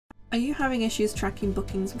Are you having issues tracking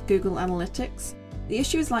bookings with Google Analytics? The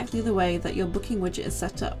issue is likely the way that your booking widget is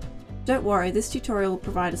set up. Don't worry, this tutorial will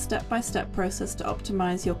provide a step-by-step process to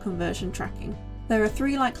optimize your conversion tracking. There are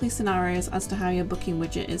 3 likely scenarios as to how your booking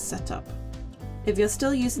widget is set up. If you're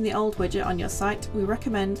still using the old widget on your site, we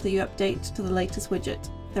recommend that you update to the latest widget.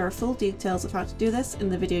 There are full details of how to do this in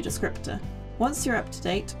the video descriptor. Once you're up to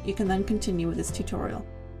date, you can then continue with this tutorial.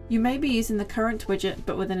 You may be using the current widget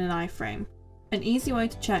but within an iframe. An easy way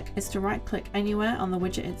to check is to right-click anywhere on the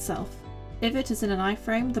widget itself. If it is in an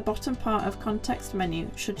iframe, the bottom part of Context menu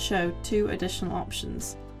should show 2 additional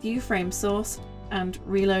options: View Frame Source and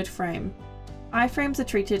Reload Frame. Iframes are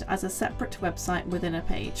treated as a separate website within a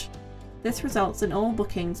page. This results in all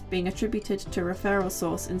bookings being attributed to a referral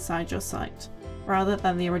source inside your site, rather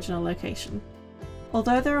than the original location.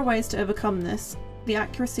 Although there are ways to overcome this, the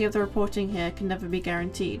accuracy of the reporting here can never be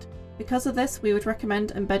guaranteed. Because of this, we would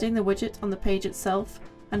recommend embedding the widget on the page itself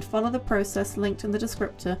and follow the process linked in the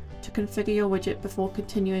descriptor to configure your widget before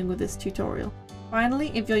continuing with this tutorial.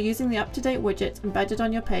 Finally, if you're using the up-to-date widget embedded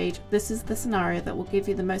on your page, this is the scenario that will give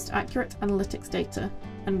you the most accurate analytics data,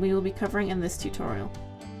 and we will be covering in this tutorial.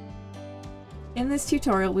 In this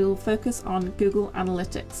tutorial, we will focus on Google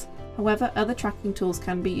Analytics. However, other tracking tools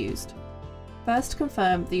can be used. First,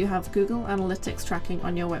 confirm that you have Google Analytics tracking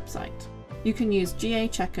on your website. You can use GA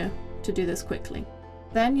Checker to do this quickly.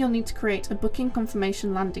 Then you'll need to create a booking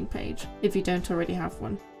confirmation landing page if you don't already have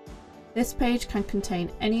one. This page can contain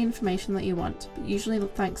any information that you want, but usually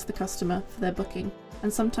thanks the customer for their booking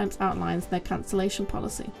and sometimes outlines their cancellation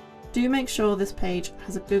policy. Do make sure this page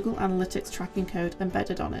has a Google Analytics tracking code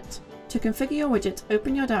embedded on it. To configure your widget,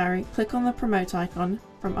 open your diary, click on the promote icon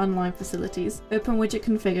from Online Facilities, open Widget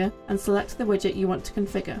Configure, and select the widget you want to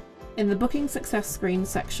configure. In the Booking Success Screen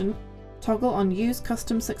section, toggle on Use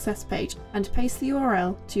Custom Success Page and paste the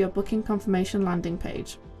URL to your booking confirmation landing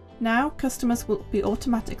page. Now, customers will be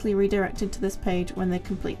automatically redirected to this page when they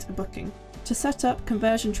complete a booking. To set up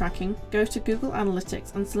conversion tracking, go to Google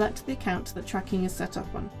Analytics and select the account that tracking is set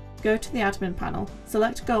up on. Go to the admin panel,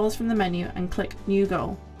 select Goals from the menu and click New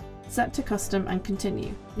Goal. Set to Custom and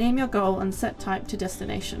Continue. Name your goal and set type to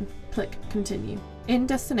Destination. Click Continue. In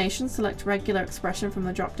Destination, select Regular Expression from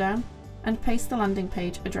the drop-down and paste the landing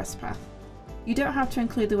page address path. You don't have to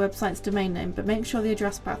include the website's domain name, but make sure the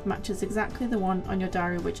address path matches exactly the one on your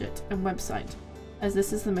diary widget and website, as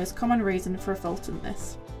this is the most common reason for a fault in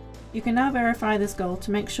this. You can now verify this goal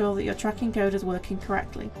to make sure that your tracking code is working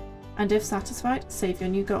correctly, and if satisfied, save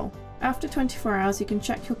your new goal. After 24 hours, you can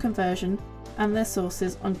check your conversion and their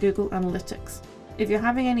sources on Google Analytics. If you're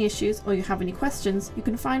having any issues or you have any questions, you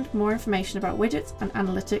can find more information about widgets and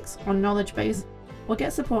analytics on Knowledge Base or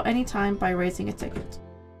get support anytime by raising a ticket.